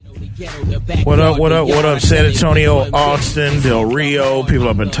What up, San Antonio, Austin, Del Rio, people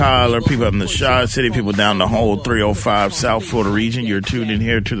up in Tyler, people up in the Shaw City, people down the whole 305 South Florida region. You're tuned in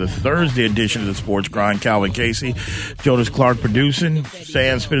here to the Thursday edition of the Sports Grind. Calvin Casey, Jonas Clark producing.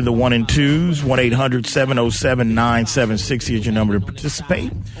 Sam spinning the 1 and 2s. 1-800-707-9760 is your number to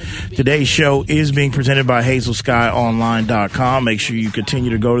participate. Today's show is being presented by HazelSkyOnline.com. Make sure you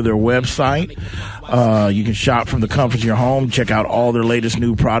continue to go to their website. You can shop from the comfort of your home. Check out all their latest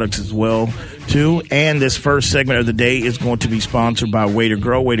new products as well, too. And this first segment of the day is going to be sponsored by Way to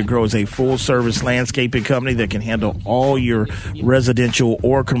Grow. Way to Grow is a full-service landscaping company that can handle all your residential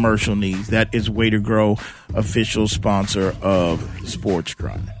or commercial needs. That is Way to Grow, official sponsor of Sports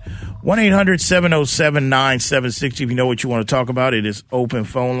Grind. 1-800-707-9760. If you know what you want to talk about, it is open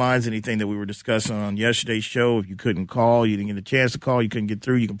phone lines. Anything that we were discussing on yesterday's show, if you couldn't call, you didn't get a chance to call, you couldn't get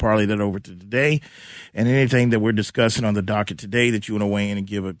through, you can parlay that over to today. And anything that we're discussing on the docket today that you want to weigh in and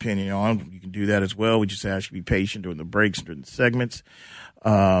give an opinion on, you can do that as well. We just ask you to be patient during the breaks, during the segments,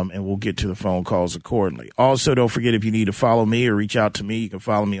 and we'll get to the phone calls accordingly. Also, don't forget, if you need to follow me or reach out to me, you can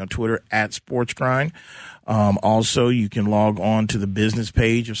follow me on Twitter at SportsGrind. Also, you can log on to the business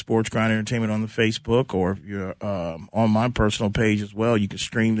page of Sports Grind Entertainment on the Facebook, or if you're on my personal page as well, you can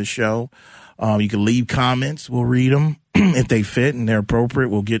stream the show. You can leave comments. We'll read them if they fit and they're appropriate.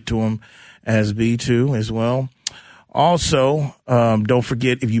 We'll get to them as B2 as well. Also, don't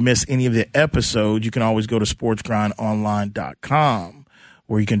forget, if you miss any of the episodes, you can always go to sportsgrindonline.com,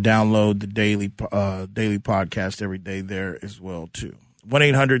 where you can download the daily podcast every day there as well, too.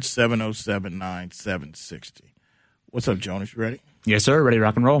 1-800-707-9760. What's up, Jonas? You ready? Yes, sir. Ready to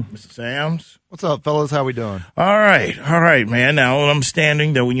rock and roll. Mr. Sams? What's up, fellas? How we doing? All right, man. Now, I'm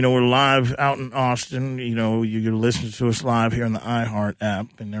standing, though, we're live out in Austin. You're listening to us live here on the iHeart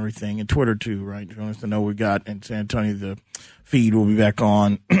app and everything, and Twitter, too, right, Jonas? I know we got in San Antonio, the feed will be back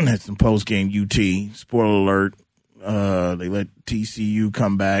on at some post-game UT. Spoiler alert, they let TCU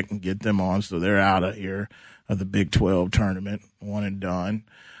come back and get them on, so they're out of here. Of the Big 12 tournament, one and done.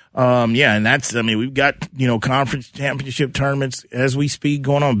 And we've got, conference championship tournaments as we speak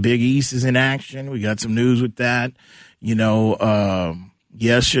going on. Big East is in action. We got some news with that.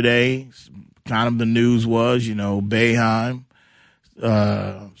 Yesterday, kind of the news was, Boeheim,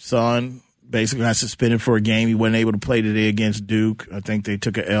 son, basically got suspended for a game. He wasn't able to play today against Duke. I think they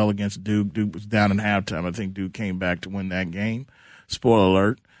took an L against Duke. Duke was down in halftime. I think Duke came back to win that game. Spoiler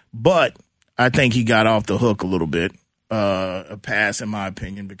alert. But I think he got off the hook a little bit, a pass in my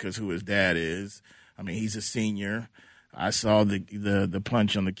opinion, because who his dad is. I mean, he's a senior. I saw the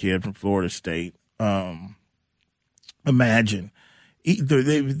punch on the kid from Florida State. Imagine.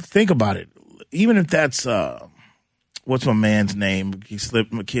 Think about it. Even if that's, what's my man's name? My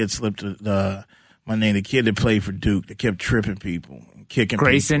kid slipped my name. The kid that played for Duke that kept tripping people and kicking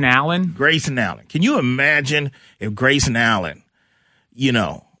Grayson people. Allen? Grayson Allen. Can you imagine if Grayson Allen,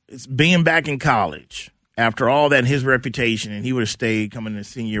 it's being back in college after all that, his reputation, and he would have stayed coming in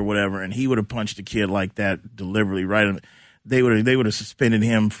senior or whatever, and he would have punched a kid like that deliberately, right? They would have suspended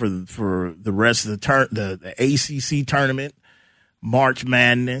him for the rest of the ACC tournament, March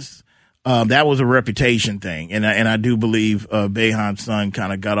Madness. That was a reputation thing, and I do believe Boeheim's son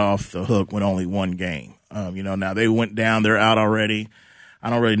kind of got off the hook with only one game. Now they went down; they're out already. I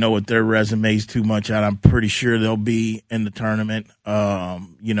don't really know what their resume's too much at. I'm pretty sure they'll be in the tournament, but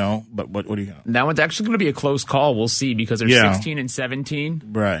what do you got? That one's actually going to be a close call. We'll see, because they're 16 and 17.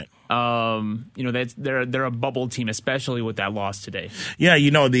 Right. They're a bubble team, especially with that loss today. Yeah,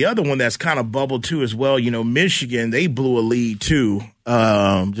 the other one that's kind of bubbled too as well, Michigan, they blew a lead too,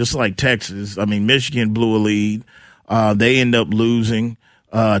 just like Texas. I mean, Michigan blew a lead. They end up losing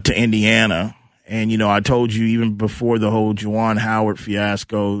to Indiana. And, I told you even before the whole Juwan Howard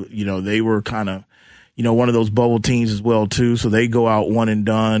fiasco, they were kind of, one of those bubble teams as well, too. So they go out one and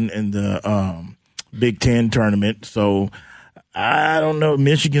done in the Big Ten tournament. So I don't know.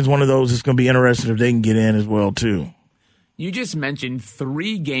 Michigan's one of those that's going to be interested if they can get in as well, too. You just mentioned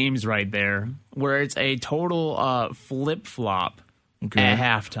 3 games right there where it's a total flip-flop at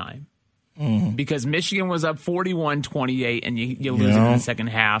halftime. Mm-hmm. Because Michigan was up 41-28, and you lose it in the second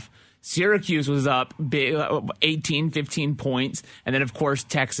half. Syracuse was up 18, 15 points, and then, of course,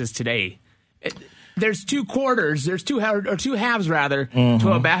 Texas today. There's 2 quarters, there's two halves rather,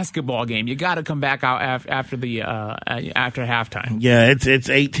 to a basketball game. You got to come back out after halftime. Yeah, it's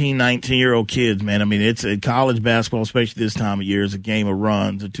 18, 19-year-old kids, man. I mean, it's a college basketball, especially this time of year, is a game of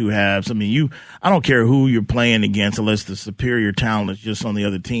runs, of 2 halves. I mean, I don't care who you're playing against, unless the superior talent is just on the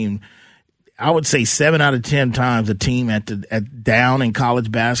other team. I would say 7 out of 10 times a team at down in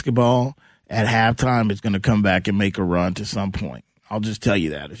college basketball at halftime is going to come back and make a run to some point. I'll just tell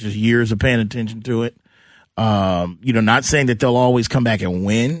you that. It's just years of paying attention to it. Not saying that they'll always come back and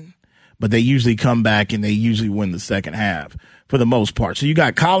win, but they usually come back and they usually win the second half for the most part. So you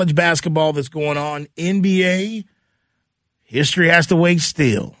got college basketball that's going on. NBA, history has to wait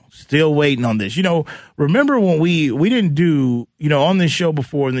still waiting on this. Remember when we didn't do, on this show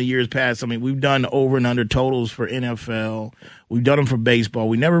before in the years past, I mean, we've done over and under totals for NFL. We've done them for baseball.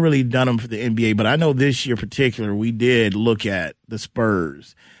 We never really done them for the NBA, but I know this year in particular, we did look at the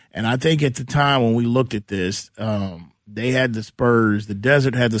Spurs. And I think at the time when we looked at this, they had the Spurs. The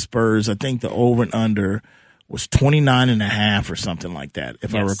Desert had the Spurs. I think the over and under was 29.5 or something like that,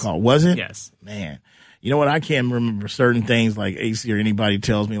 if I recall. Was it? Yes. Man. You know what? I can't remember certain things like AC or anybody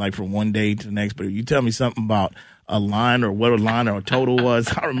tells me like from one day to the next. But if you tell me something about a line or what a line or a total was,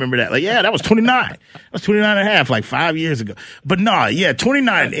 I remember that. Like, yeah, that was 29. That was 29.5 like 5 years ago. But no,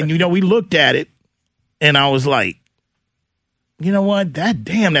 29. And, we looked at it and I was like, you know what? That's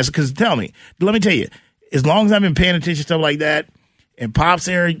because let me tell you, as long as I've been paying attention to stuff like that, in Pop's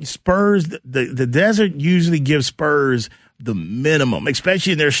era, Spurs, the Desert usually gives Spurs the minimum,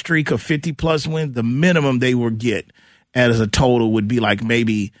 especially in their streak of 50-plus wins, the minimum they would get as a total would be like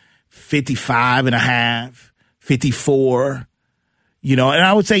maybe 55.5, 54. And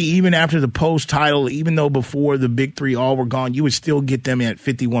I would say even after the post-title, even though before the big three all were gone, you would still get them at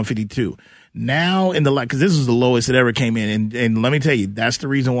 51, 52. Now because this is the lowest it ever came in, and let me tell you, that's the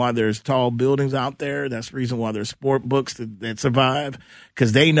reason why there's tall buildings out there. That's the reason why there's sport books that survive,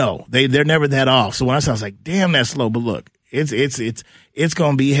 because they know they're never that off. So when I was like, damn, that's slow. But look, it's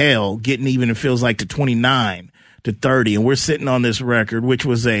gonna be hell getting even. It feels like to 29 to 30, and we're sitting on this record, which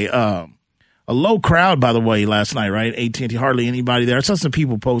was a low crowd, by the way, last night, right? AT&T, hardly anybody there. I saw some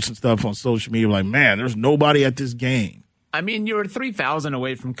people posting stuff on social media like, man, there's nobody at this game. I mean, you were 3,000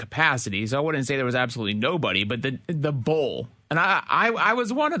 away from capacity, so I wouldn't say there was absolutely nobody. But the bowl, and I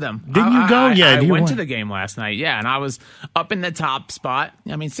was one of them. Didn't you go? I went to the game last night. Yeah, and I was up in the top spot.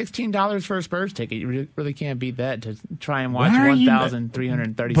 I mean, $16 for a Spurs ticket. You really can't beat that to try and watch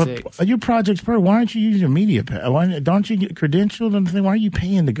 1,336. But you're Project Spurs. Why aren't you using your media pass? Don't you get credentialed and thing? Why are you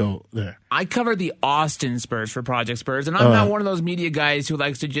paying to go there? I cover the Austin Spurs for Project Spurs, and I'm not one of those media guys who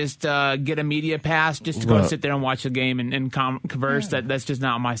likes to just get a media pass just to go sit there and watch the game and converse. That's just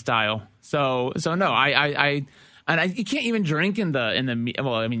not my style. So no, you can't even drink in the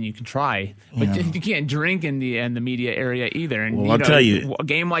well, I mean, you can try, but you can't drink in the media area either. And I'll tell you, a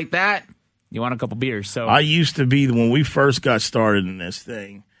game like that, you want a couple beers. So I used to be, when we first got started in this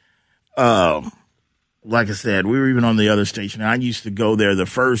thing, like I said, we were even on the other station. I used to go there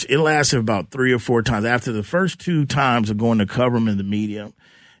it lasted about 3 or 4 times. After the first 2 times of going to cover them in the media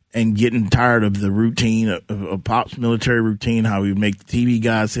and getting tired of the routine of Pop's military routine, how we would make the TV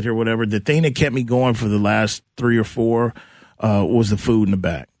guys sit here, whatever. The thing that kept me going for the last 3 or 4 was the food in the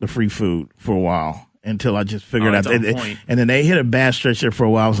back, the free food for a while, until I just figured out. And then they hit a bad stretch there for a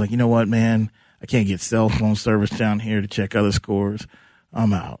while. I was like, you know what, man? I can't get cell phone service down here to check other scores.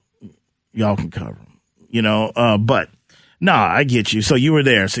 I'm out. Y'all can cover them. But no, I get you. So you were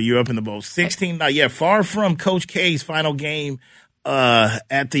there. So you're up in the bowl. 16. Far from Coach K's final game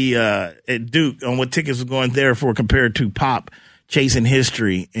at Duke on what tickets were going there for compared to Pop chasing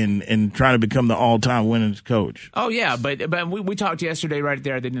history and trying to become the all-time winningest coach. Oh yeah, but we talked yesterday right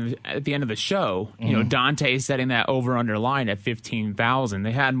there at the end of the show. Mm-hmm. Dante setting that over/under line at 15,000.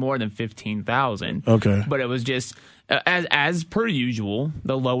 They had more than 15,000. Okay, but it was just as per usual.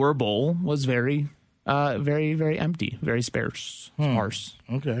 The lower bowl was very, very empty, very sparse.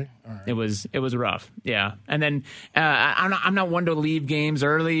 Okay, all right. It was rough. Yeah, and then I'm not one to leave games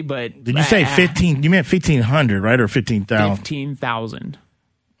early, but did you say 15? You meant 1,500, right, or 15,000? 15,000.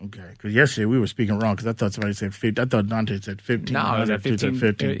 Okay, because yesterday we were speaking wrong because I thought somebody said 50. I thought Dante said 15. No, it was at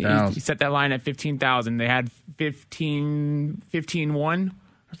 15,000. He set that line at 15,000. They had 15-1.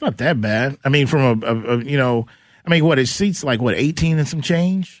 That's not that bad. I mean, from what it seats like 18 and some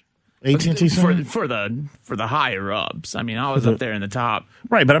change. AT&T Center? For the higher ups. I mean, I was up there in the top.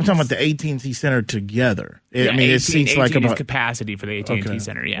 Right, but I'm talking about the AT&T Center together. It seats like about capacity for the AT&T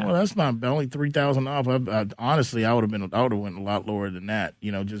Center. Yeah. Well, that's not only 3,000 off. Honestly, I would have went a lot lower than that.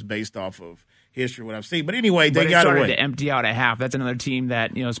 Just based off of history, what I've seen. But anyway, they got away. To empty out at half. That's another team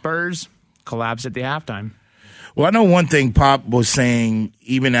that Spurs collapsed at the halftime. Well, I know one thing Pop was saying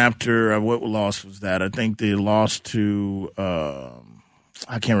even after what loss was that? I think they lost to.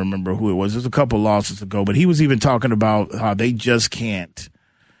 I can't remember who it was. There's a couple losses ago, but he was even talking about how they just can't.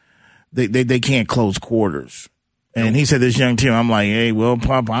 They can't close quarters, and he said this young team. I'm like, hey, well,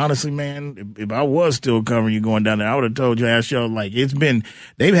 Pop, honestly, man, if I was still covering you going down there, I would have told you, asked y'all, like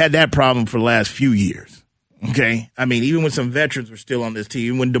they've had that problem for the last few years. Okay, I mean, even when some veterans were still on this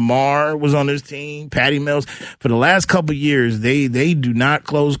team, when DeMar was on this team, Patty Mills, for the last couple of years, they do not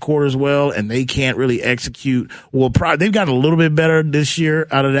close quarters well, and they can't really execute. Well, they've gotten a little bit better this year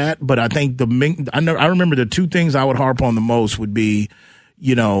out of that, but I think I remember the two things I would harp on the most would be,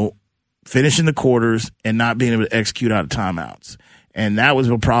 finishing the quarters and not being able to execute out of timeouts. And that was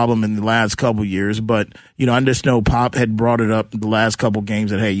a problem in the last couple of years. But, I just know Pop had brought it up in the last couple of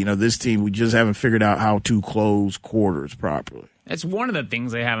games that, hey, this team, we just haven't figured out how to close quarters properly. It's one of the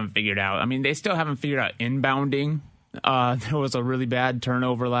things they haven't figured out. I mean, they still haven't figured out inbounding. There was a really bad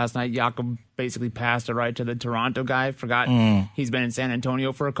turnover last night. Jakob basically passed it right to the Toronto guy. Forgot he's been in San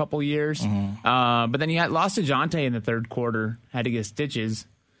Antonio for a couple years. But then he lost to DeJounte in the third quarter, had to get stitches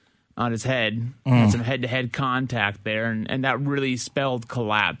on his head, had some head-to-head contact there, and that really spelled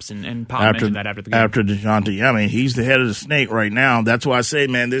collapse. And Pop mentioned that after the game. After DeJounte, I mean, he's the head of the snake right now. That's why I say,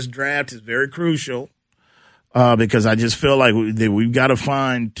 man, this draft is very crucial because I just feel like we've got to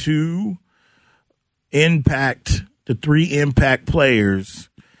find 3 impact players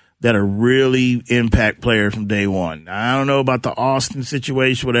that are really impact players from day one. I don't know about the Austin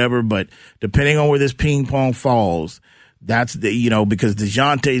situation, whatever, but depending on where this ping pong falls, that's because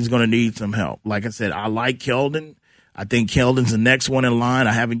DeJounte is going to need some help. Like I said, I like Keldon. I think Keldon's the next one in line.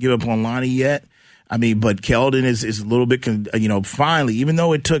 I haven't given up on Lonnie yet. I mean, but Keldon is a little bit, finally, even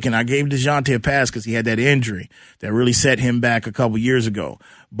though it took, and I gave DeJounte a pass because he had that injury that really set him back a couple years ago.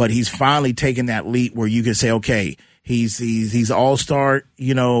 But he's finally taken that leap where you can say, okay, he's all-star,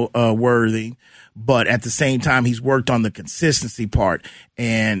 worthy. But at the same time, he's worked on the consistency part.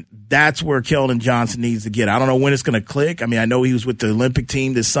 And that's where Keldon Johnson needs to get. I don't know when it's going to click. I mean, I know he was with the Olympic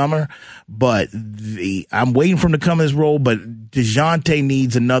team this summer, but I'm waiting for him to come in his role. But DeJounte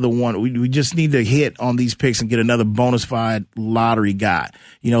needs another one. We just need to hit on these picks and get another bonus fide lottery guy.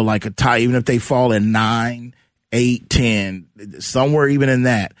 Like a tie, even if they fall at 9, 8, 10, somewhere even in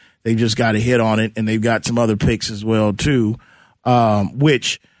that. They've just got to hit on it. And they've got some other picks as well, too,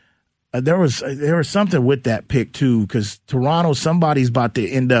 which – there was something with that pick, too, because Toronto, somebody's about to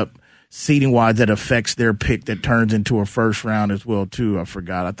end up seating-wise that affects their pick that turns into a first round as well, too. I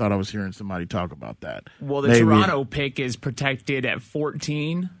forgot. I thought I was hearing somebody talk about that. Well, the Toronto pick is protected at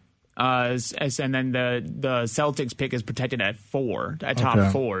 14, and then the Celtics pick is protected at 4, at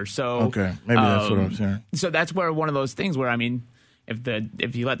top 4. So okay, maybe that's what I was hearing. So that's where one of those things where, I mean,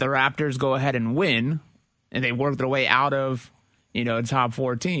 if you let the Raptors go ahead and win, and they work their way out of top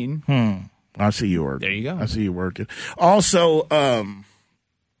 14. I see you working. There you go. I see you working. Also,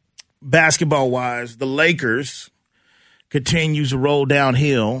 basketball-wise, the Lakers continues to roll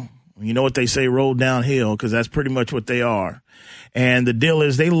downhill. You know what they say, roll downhill, because that's pretty much what they are. And the deal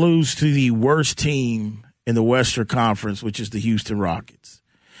is they lose to the worst team in the Western Conference, which is the Houston Rockets.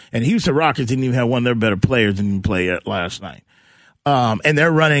 And Houston Rockets didn't even have one of their better players didn't even play last night. And they're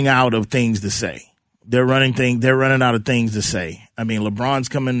running out of things to say. They're running out of things to say. I mean, LeBron's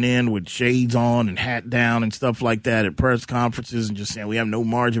coming in with shades on and hat down and stuff like that at press conferences and just saying we have no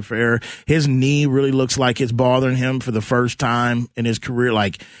margin for error. His knee really looks like it's bothering him for the first time in his career.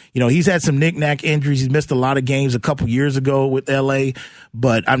 Like, he's had some knick-knack injuries. He's missed a lot of games a couple years ago with LA,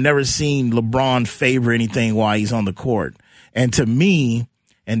 but I've never seen LeBron favor anything while he's on the court. And to me,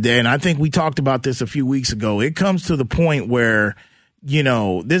 and then I think we talked about this a few weeks ago, it comes to the point where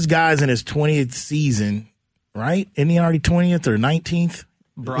this guy's in his 20th season, right? Isn't he already 20th or 19th?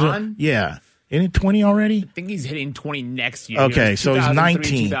 Bron? Yeah. Isn't it 20 already? I think he's hitting 20 next year. Okay, so he's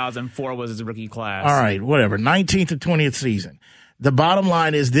 19. 2004 was his rookie class. All right, whatever. 19th or 20th season. The bottom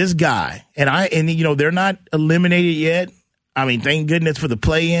line is this guy, and they're not eliminated yet. I mean, thank goodness for the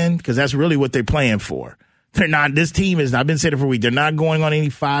play-in, because that's really what they're playing for. They're not. This team is. I've been saying it for a week. They're not going on any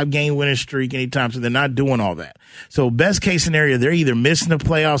 5-game winning streak anytime soon. They're not doing all that. So best case scenario, they're either missing the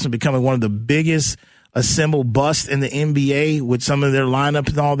playoffs and becoming one of the biggest assembled busts in the NBA with some of their lineup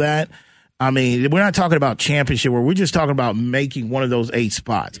and all that. I mean, we're not talking about championship. We're just talking about making one of those 8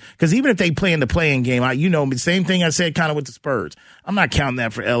 spots. Because even if they play in the play-in game, the same thing I said kind of with the Spurs. I'm not counting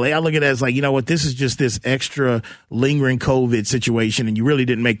that for LA. I look at it as like, you know what, this is just this extra lingering COVID situation, and you really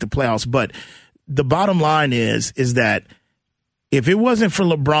didn't make the playoffs. But the bottom line is that if it wasn't for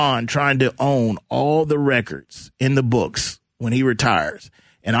LeBron trying to own all the records in the books when he retires,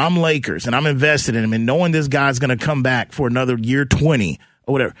 and I'm Lakers and I'm invested in him and knowing this guy's going to come back for another year 20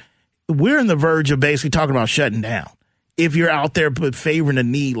 or whatever, we're on the verge of basically talking about shutting down if you're out there favoring the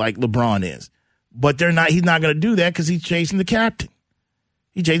knee like LeBron is. But he's not going to do that because he's chasing the captain.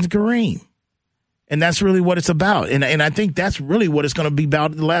 He's chasing Kareem. And that's really what it's about. And I think that's really what it's going to be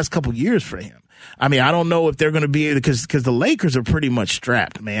about the last couple of years for him. I mean, I don't know if they're going to be because the Lakers are pretty much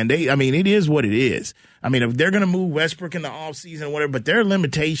strapped, man. It is what it is. I mean, if they're going to move Westbrook in the offseason or whatever, but there are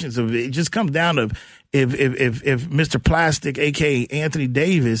limitations of it. It just comes down to if Mr. Plastic, a.k.a. Anthony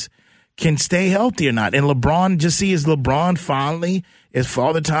Davis, can stay healthy or not. And LeBron, just see is LeBron finally, is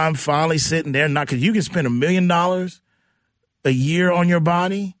Father Time finally sitting there? Not because you can spend $1 million a year on your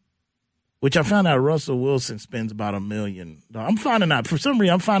body, which I found out Russell Wilson spends about $1 million. I'm finding out, for some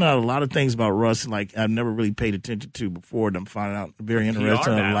reason, I'm finding out a lot of things about Russ like I've never really paid attention to before. And I'm finding out very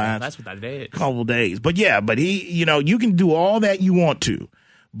interesting in the last That's what that is. Couple days. But yeah, but he, you can do all that you want to,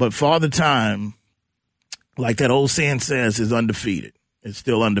 but Father Time, like that old saying says, is undefeated. It's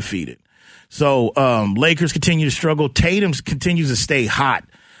still undefeated. So Lakers continue to struggle. Tatum continues to stay hot.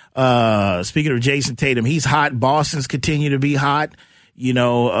 Speaking of Jayson Tatum, he's hot. Boston's continue to be hot.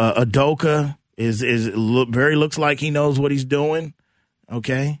 Udoka looks like he knows what he's doing.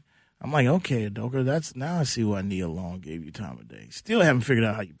 Okay. I'm like, okay, Udoka, now I see why Nia Long gave you time of day. Still haven't figured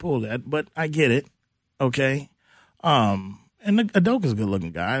out how you pull that, but I get it. Okay. And Udoka's a good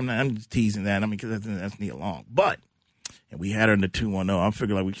looking guy. I'm just teasing that. I mean, because that's Nia Long. And we had her in the 2-1-0. I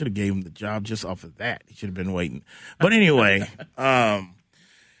figured like we should have gave him the job just off of that. He should have been waiting. But anyway, all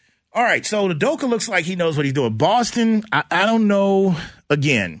right, so Udoka looks like he knows what he's doing. Boston, I don't know.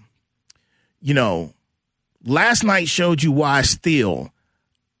 Again, last night showed you why still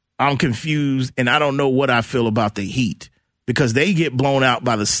I'm confused and I don't know what I feel about the Heat because they get blown out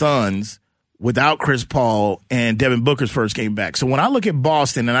by the Suns without Chris Paul and Devin Booker's first game back. So when I look at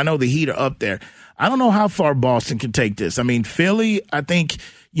Boston, and I know the Heat are up there, I don't know how far Boston can take this. I mean, Philly, I think,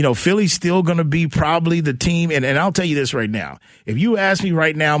 Philly's still going to be probably the team. And I'll tell you this right now. If you ask me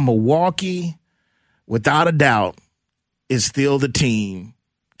right now, Milwaukee, without a doubt, is still the team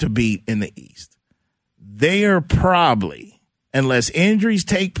to beat in the East. They are probably, unless injuries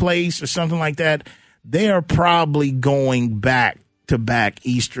take place or something like that, they are probably going back-to-back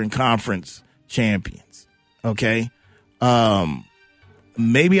Eastern Conference champions. Okay?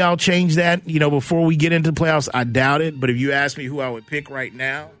 Maybe I'll change that, before we get into the playoffs. I doubt it. But if you ask me who I would pick right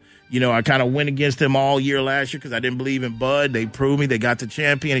now, I kind of went against them all year last year because I didn't believe in Bud. They proved me. They got the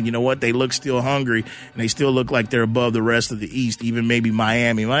champion. And you know what? They look still hungry, and they still look like they're above the rest of the East, even maybe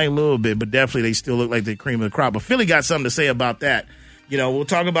Miami. A little bit, but definitely they still look like the cream of the crop. But Philly got something to say about that. We'll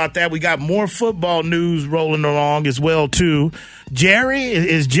talk about that. We got more football news rolling along as well, too. Jerry,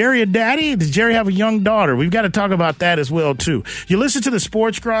 is Jerry a daddy? Does Jerry have a young daughter? We've got to talk about that as well, too. You listen to the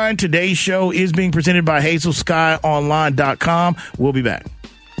Sports Grind. Today's show is being presented by HazelSkyOnline.com. We'll be back.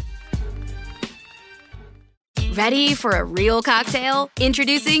 Ready for a real cocktail?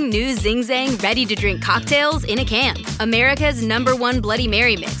 Introducing new Zing Zang ready-to-drink cocktails in a can. America's #1 Bloody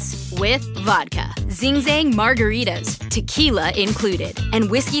Mary mix. With vodka, Zing Zang margaritas, tequila included,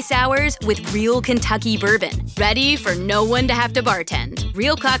 and whiskey sours with real Kentucky bourbon. Ready for no one to have to bartend.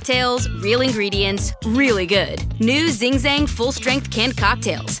 Real cocktails, real ingredients, really good. New Zing Zang full-strength canned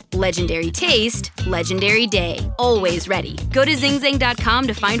cocktails. Legendary taste, legendary day. Always ready. Go to zingzang.com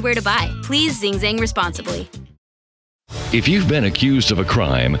to find where to buy. Please Zing Zang responsibly. If you've been accused of a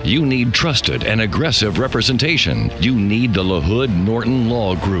crime, you need trusted and aggressive representation. You need the LaHood Norton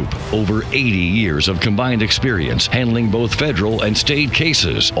Law Group. Over 80 years of combined experience handling both federal and state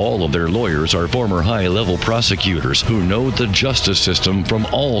cases. All of their lawyers are former high-level prosecutors who know the justice system from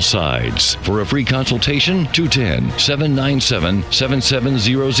all sides. For a free consultation,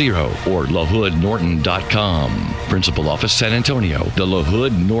 210-797-7700 or lahoodnorton.com. Principal Office, San Antonio. The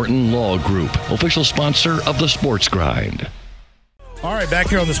LaHood Norton Law Group. Official sponsor of the Sports Grind. All right, back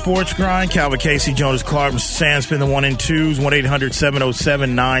here on the Sports Grind, Calvin Casey, Jonas Clark, Mr. Sandspin, the 1 and 2s,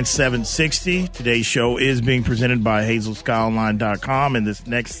 1-800-707-9760. Today's show is being presented by HazelSkyOnline.com, and this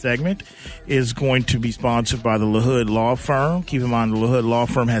next segment is going to be sponsored by the LaHood Law Firm. Keep in mind, the LaHood Law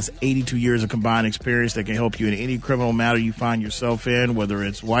Firm has 82 years of combined experience that can help you in any criminal matter you find yourself in, whether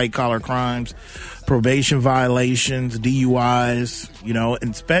it's white-collar crimes, probation violations, DUIs,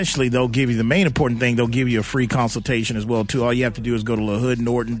 and especially they'll give you the main important thing. They'll give you a free consultation as well, too. All you have to do is go to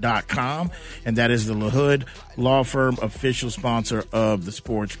lahoodnorton.com, and that is the LaHood Law Firm official sponsor of the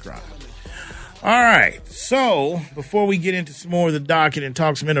Sports Grind. All right, so before we get into some more of the docket and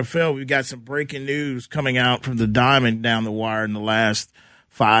talk some NFL, we've got some breaking news coming out from the Diamond down the wire in the last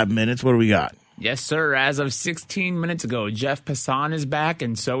 5 minutes. What do we got? Yes, sir. As of 16 minutes ago, Jeff Passan is back,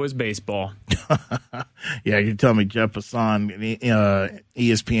 and so is baseball. Yeah, you tell me Jeff Passan,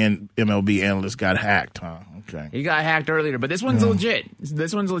 ESPN MLB analyst, got hacked, huh? Okay. He got hacked earlier, but this one's legit.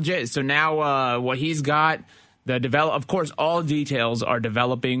 This one's legit. So now what he's got, Of course, all details are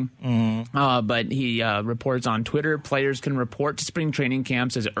developing, but he reports on Twitter, players can report to spring training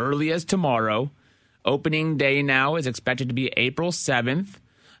camps as early as tomorrow. Opening day now is expected to be April 7th,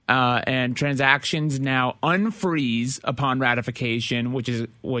 and transactions now unfreeze upon ratification, which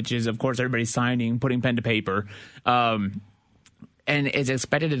is of course everybody signing, putting pen to paper, and is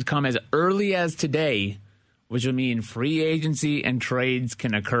expected to come as early as today, which will mean free agency and trades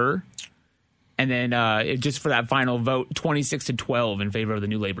can occur. And then just for that final vote, 26-12 in favor of the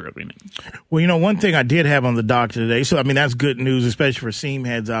new labor agreement. Well, one thing I did have on the docket today, so, that's good news, especially for seam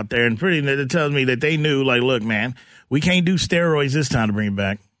heads out there. And it tells me that they knew, look, man, we can't do steroids this time to bring it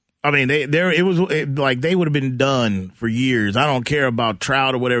back. They would have been done for years. I don't care about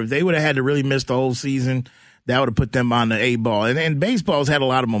Trout or whatever. If they would have had to really miss the whole season, that would have put them on the A ball. And baseball's had a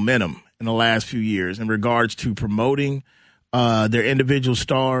lot of momentum in the last few years in regards to promoting their individual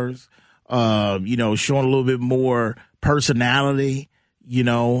stars. Showing a little bit more personality,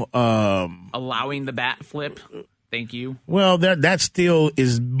 allowing the bat flip. Thank you. Well, that still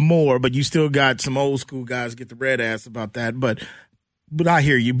is more, but you still got some old school guys get the red ass about that. But I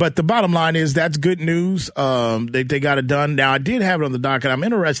hear you. But the bottom line is that's good news. They got it done. Now, I did have it on the docket. I'm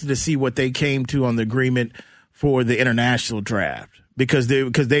interested to see what they came to on the agreement for the international draft. Because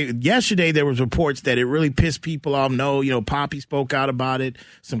yesterday there was reports that it really pissed people off. No, Poppy spoke out about it.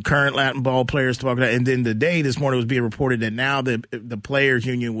 Some current Latin ball players spoke about it. And then this morning it was being reported that now the players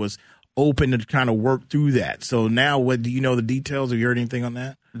union was open to kind of work through that. So now, do you know the details? Have you heard anything on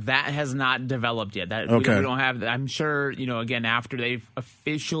that? That has not developed yet. Okay. We don't have. I'm sure. Again, after they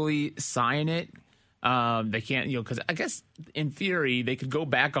officially sign it. They can't, because I guess in theory they could go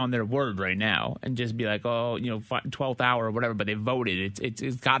back on their word right now and just be like, 12th hour or whatever, but they voted.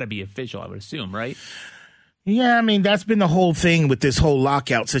 It's got to be official, I would assume, right? Yeah, that's been the whole thing with this whole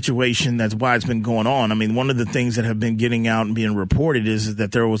lockout situation. That's why it's been going on. One of the things that have been getting out and being reported is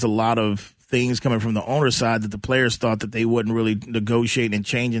that there was a lot of things coming from the owner's side that the players thought that they wouldn't really negotiate and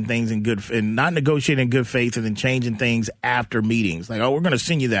changing things not negotiating in good faith and then changing things after meetings. Like, we're going to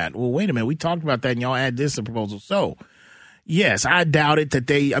send you that. Well, wait a minute. We talked about that and y'all add this to proposal. So, yes, I doubt it that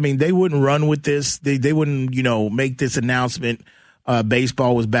they wouldn't run with this. They wouldn't, make this announcement.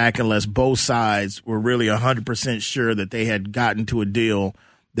 Baseball was back unless both sides were really 100% sure that they had gotten to a deal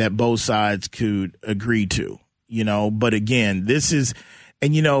that both sides could agree to, But again, this is,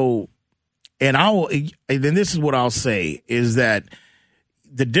 and then this is what I'll say is that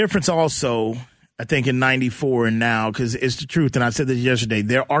the difference also, I think in 94 and now, because it's the truth, and I said this yesterday,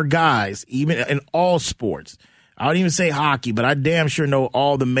 there are guys, even in all sports, I don't even say hockey, but I damn sure know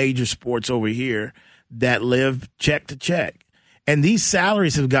all the major sports over here that live check to check. And these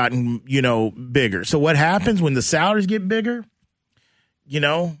salaries have gotten, bigger. So what happens when the salaries get bigger?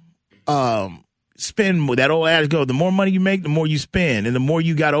 Spend more. That old adage go, the more money you make, the more you spend, and the more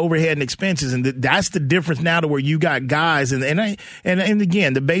you got overhead and expenses. And that's the difference now to where you got guys. And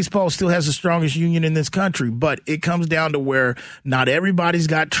again, the baseball still has the strongest union in this country, but it comes down to where not everybody's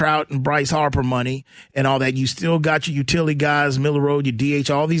got Trout and Bryce Harper money and all that. You still got your utility guys, Miller Road, your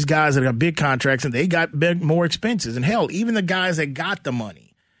DH, all these guys that got big contracts, and they got more expenses. And hell, even the guys that got the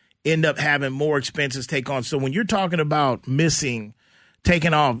money end up having more expenses take on. So when you're talking about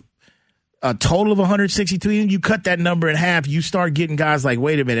taking off a total of 162, you cut that number in half, you start getting guys like,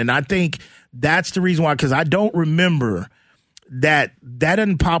 wait a minute. And I think that's the reason why, because I don't remember that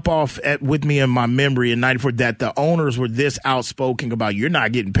didn't pop off with me in my memory in 94, that the owners were this outspoken about, you're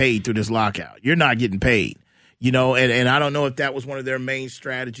not getting paid through this lockout. You're not getting paid, and I don't know if that was one of their main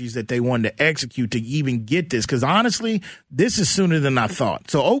strategies that they wanted to execute to even get this. Because honestly, this is sooner than I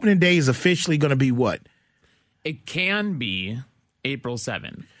thought. So opening day is officially going to be what? It can be April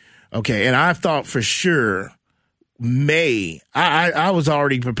 7th. Okay, and I thought for sure May. I was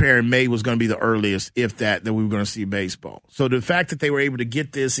already preparing May was going to be the earliest, if that we were going to see baseball. So the fact that they were able to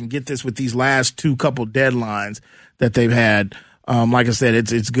get this with these last two couple deadlines that they've had, like I said,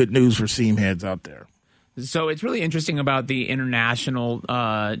 it's good news for seam heads out there. So it's really interesting about the international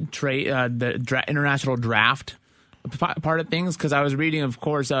international draft part of things, because I was reading, of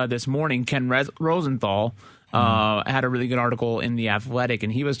course, this morning, Ken Rosenthal had a really good article in The Athletic,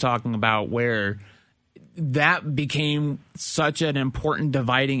 and he was talking about where that became such an important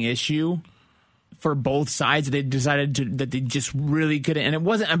dividing issue for both sides. They decided that they just really couldn't, and it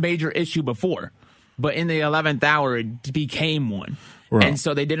wasn't a major issue before, but in the 11th hour, it became one. Right. And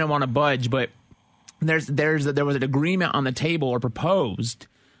so they didn't want to budge, but there was an agreement on the table, or proposed,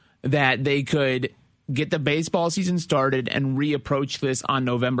 that they could get the baseball season started and reapproach this on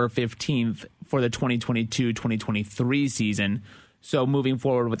November 15th for the 2022-2023 season. So moving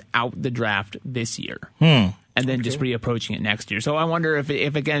forward without the draft this year. and then just reapproaching it next year. So I wonder if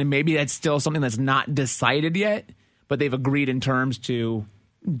again, maybe that's still something that's not decided yet, but they've agreed in terms to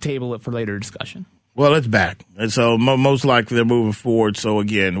table it for later discussion. Well, it's back, and so most likely they're moving forward. So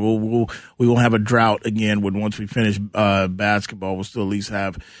again, we won't have a drought again. Once we finish basketball, we'll still at least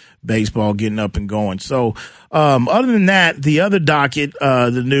have baseball getting up and going. So other than that, the other docket,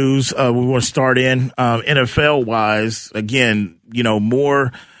 the news we want to start in NFL wise. Again,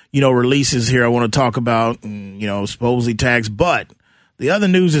 more releases here I want to talk about, and, supposedly tags. But the other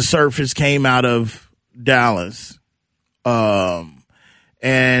news that surfaced came out of Dallas.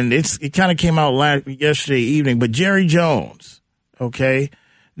 And it kind of came out yesterday evening, but Jerry Jones, okay?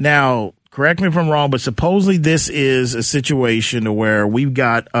 Now, correct me if I'm wrong, but supposedly this is a situation where we've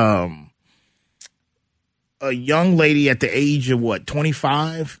got a young lady at the age of,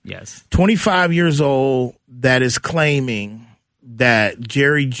 25? Yes. 25 years old that is claiming that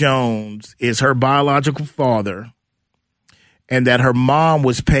Jerry Jones is her biological father and that her mom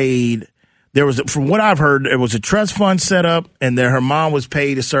was paid. From what I've heard, there was a trust fund set up, and that her mom was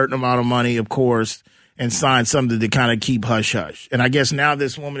paid a certain amount of money, of course, and signed something to kind of keep hush-hush. And I guess now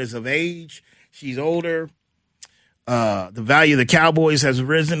this woman is of age. She's older. The value of the Cowboys has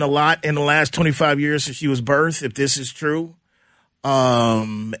risen a lot in the last 25 years since she was birthed, if this is true.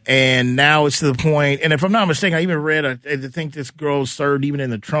 And now it's to the point, and if I'm not mistaken, I even read, I think this girl served even in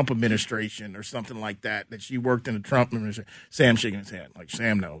the Trump administration or something like that she worked in the Trump administration. Sam shaking his head, like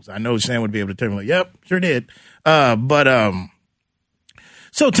Sam knows. I know Sam would be able to tell me, like, yep, sure did. So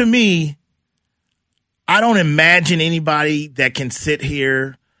to me, I don't imagine anybody that can sit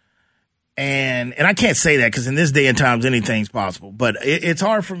here and I can't say that because in this day and times, anything's possible, but it's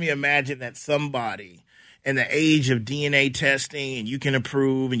hard for me to imagine that somebody in the age of DNA testing, and you can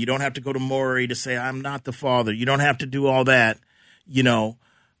approve, and you don't have to go to Maury to say, I'm not the father. You don't have to do all that.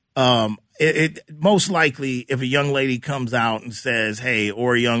 Most likely, if a young lady comes out and says, hey,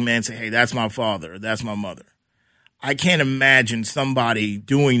 or a young man say, hey, that's my father, or that's my mother. I can't imagine somebody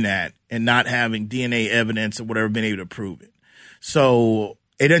doing that and not having DNA evidence or whatever, being able to prove it. So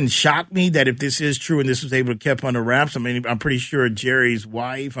it doesn't shock me that if this is true and this was able to keep under wraps. I mean, I'm pretty sure Jerry's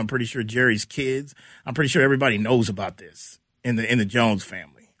wife, I'm pretty sure Jerry's kids, I'm pretty sure everybody knows about this in the Jones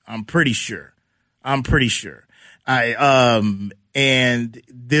family. I'm pretty sure. And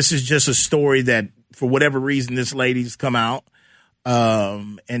this is just a story that for whatever reason this lady's come out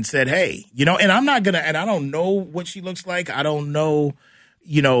and said, hey, and I'm not gonna, and I don't know what she looks like. I don't know,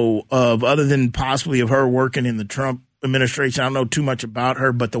 of other than possibly of her working in the Trump administration. I don't know too much about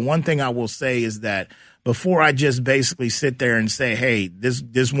her, but the one thing I will say is that before I just basically sit there and say, hey,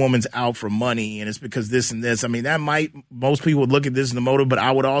 this woman's out for money and it's because this and this, I mean, most people would look at this as the motive, but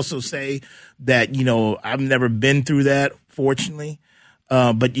I would also say that, I've never been through that, fortunately.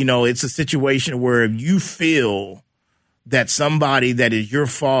 But, it's a situation where if you feel that somebody that is your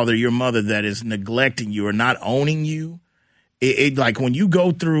father, your mother, that is neglecting you or not owning you, it like when you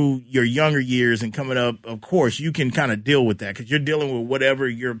go through your younger years and coming up, of course, you can kind of deal with that because you're dealing with whatever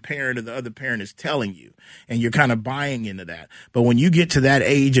your parent or the other parent is telling you, and you're kind of buying into that. But when you get to that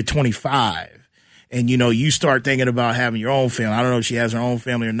age of 25 and, you start thinking about having your own family, I don't know if she has her own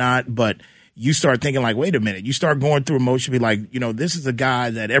family or not, but you start thinking like, wait a minute, you start going through emotion, be like, this is a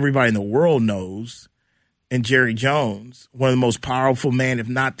guy that everybody in the world knows, and Jerry Jones, one of the most powerful man, if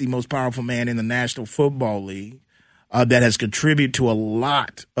not the most powerful man in the National Football League. That has contributed to a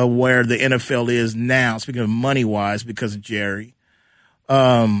lot of where the NFL is now, speaking of money-wise, because of Jerry.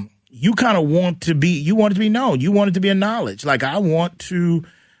 You kind of want it to be known. You want it to be acknowledged. Like, I want to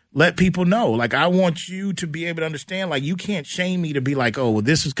let people know. Like, I want you to be able to understand. Like, you can't shame me to be like, oh, well,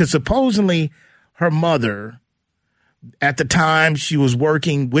 this is – because supposedly her mother, at the time she was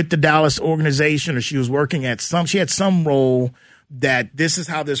working with the Dallas organization, or she was working at she had some role that this is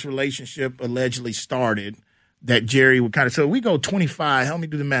how this relationship allegedly started. That Jerry would kind of, so we go 25, help me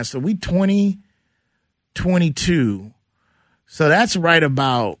do the math. So we 20, 22. So that's right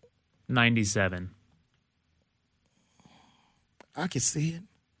about 97. I can see it.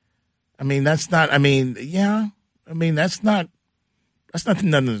 I mean, that's not, yeah. That's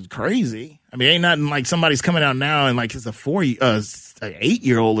nothing crazy. I mean, ain't nothing like somebody's coming out now and like it's an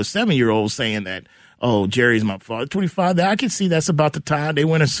 8-year-old or 7-year-old saying that, oh, Jerry's my father. 25, I can see that's about the time. They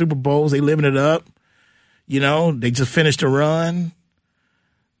win a Super Bowls. They living it up. They just finished a run.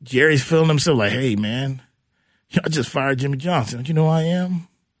 Jerry's feeling himself like, hey, man, I just fired Jimmy Johnson. Don't you know who I am?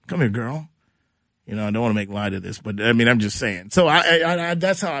 Come here, girl. I don't want to make light of this, but, I'm just saying. So I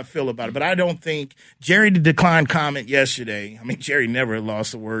that's how I feel about it. But I don't think Jerry declined comment yesterday. Jerry never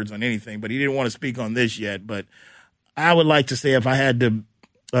lost the words on anything, but he didn't want to speak on this yet. But I would like to say if I had to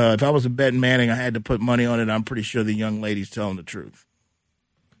if I was a betting man and I had to put money on it, I'm pretty sure the young lady's telling the truth.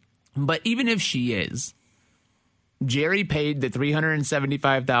 But even if she is, Jerry paid the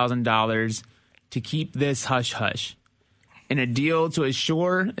 $375,000 to keep this hush-hush in a deal to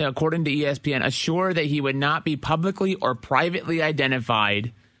assure, according to ESPN, assure that he would not be publicly or privately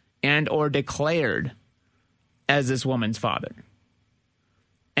identified and or declared as this woman's father.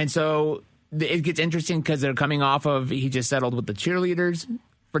 And so it gets interesting because they're coming off of, he just settled with the cheerleaders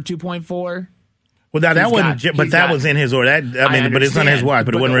for 2.4. Well, now that wasn't, but that was in his order. But it's on his watch.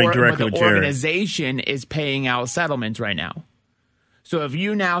 But it wasn't really directly with Jerry. The organization is paying out settlements right now. So if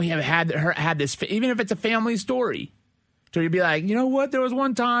you now have had this, even if it's a family story, so you'd be like, you know what? There was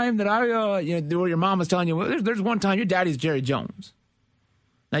one time that where your mom was telling you, well, there's one time your daddy's Jerry Jones.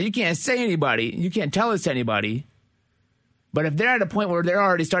 Now you can't say anybody, you can't tell this to anybody. But if they're at a point where they're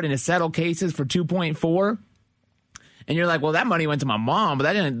already starting to settle cases for 2.4. And you're like, well, that money went to my mom,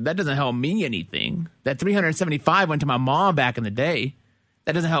 but that doesn't help me anything. That $375 went to my mom back in the day.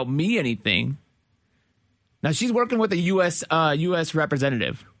 That doesn't help me anything. Now she's working with a U.S.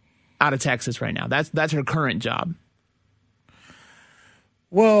 representative out of Texas right now. That's her current job.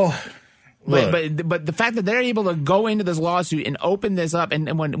 Well, but the fact that they're able to go into this lawsuit and open this up,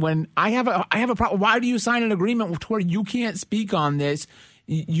 and when I have a problem, why do you sign an agreement to where you can't speak on this?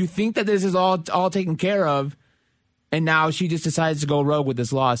 You think that this is all taken care of. And now she just decides to go rogue with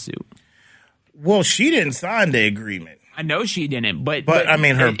this lawsuit. Well, she didn't sign the agreement. I know she didn't, but I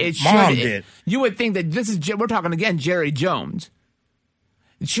mean, her mom did. You would think that we're talking again, Jerry Jones.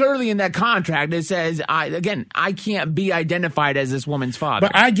 Surely in that contract it says, I can't be identified as this woman's father.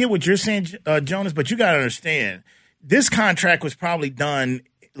 But I get what you're saying, Jonas, but you got to understand, this contract was probably done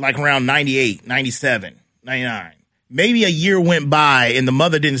like around 98, 97, 99. Maybe a year went by and the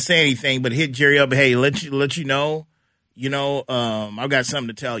mother didn't say anything, but hit Jerry up, hey, let you know. I've got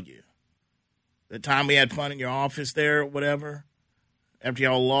something to tell you. The time we had fun in your office there or whatever, after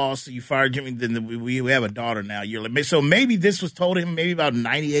y'all lost, you fired Jimmy, then we have a daughter now. So maybe this was told him maybe about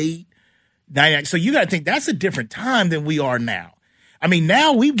 98, 99. So you got to think that's a different time than we are now. I mean,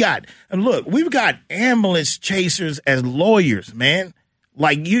 now we've got ambulance chasers as lawyers, man.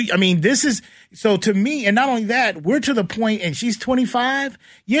 This is, so to me, and not only that, we're to the point, and she's 25.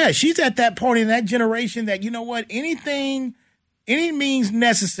 Yeah, she's at that point in that generation that, you know what, any means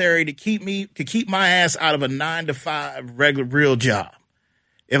necessary to keep my ass out of a 9-to-5 regular real job.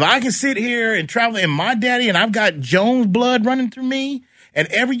 If I can sit here and travel, and my daddy, and I've got Jones blood running through me, and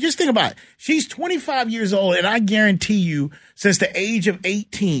just think about it. She's 25 years old, and I guarantee you, since the age of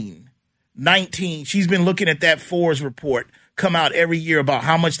 18, 19, she's been looking at that Forbes report come out every year about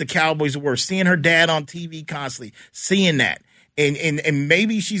how much the Cowboys are worth, seeing her dad on TV constantly, seeing that. And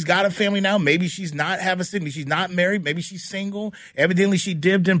maybe she's got a family now. Maybe she's not having a family. She's not married. Maybe she's single. Evidently, she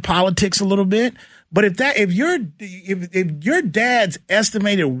dipped in politics a little bit. But if your dad's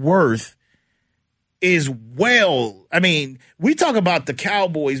estimated worth is we talk about the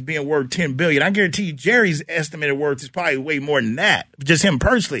Cowboys being worth $10 billion. I guarantee you Jerry's estimated worth is probably way more than that, just him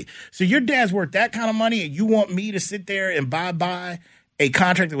personally. So your dad's worth that kind of money, and you want me to sit there and buy a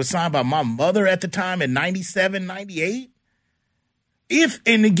contract that was signed by my mother at the time in 97, 98?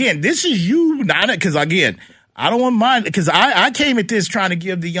 And again, this is you, not because again, I don't want mine, because I came at this trying to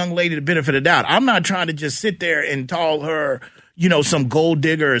give the young lady the benefit of the doubt. I'm not trying to just sit there and call her, some gold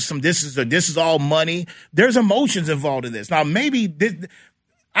digger or this is all money. There's emotions involved in this. Now, maybe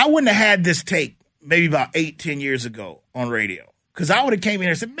I wouldn't have had this take maybe about 8-10 years ago on radio, because I would have came in here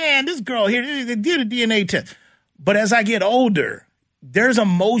and said, man, this girl here, they did a DNA test. But as I get older, there's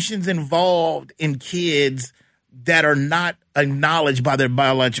emotions involved in kids that are not acknowledged by their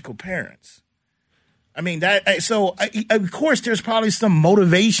biological parents. I mean, of course, there's probably some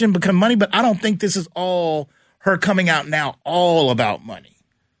motivation because money, but I don't think this is all her coming out now all about money.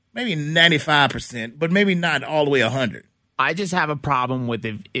 Maybe 95%, but maybe not all the way 100. I just have a problem with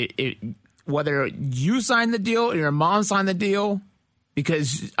whether you signed the deal or your mom signed the deal,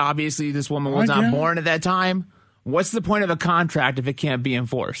 because obviously this woman was not born at that time. What's the point of a contract if it can't be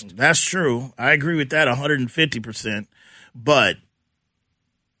enforced? That's true. I agree with that 150%. But,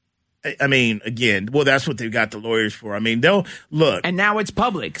 I mean, again, well, that's what they've got the lawyers for. I mean, they'll look. And now it's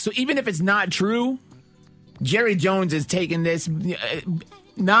public. So even if it's not true, Jerry Jones is taking this.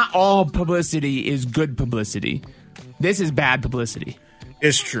 Not all publicity is good publicity. This is bad publicity.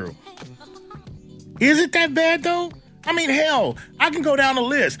 It's true. Is it that bad, though? I mean, hell, I can go down the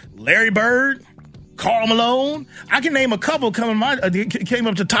list. Larry Bird, Karl Malone. I can name a couple came up to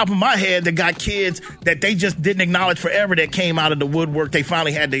the top of my head that got kids that they just didn't acknowledge forever that came out of the woodwork. They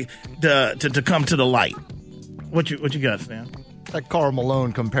finally had to come to the light. What you got, Sam? That Karl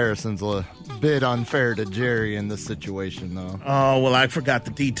Malone comparison's a bit unfair to Jerry in this situation, though. Oh, well, I forgot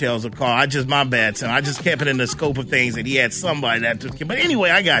the details of Karl. My bad, son. I just kept it in the scope of things that he had somebody that took him. But anyway,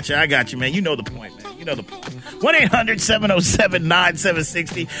 I got you, man. You know the point, man. You know the point.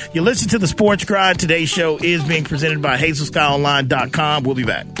 1-800-707-9760. You listen to the Sports Grind. Today's show is being presented by HazelSkyOnline.com. We'll be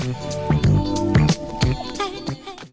back.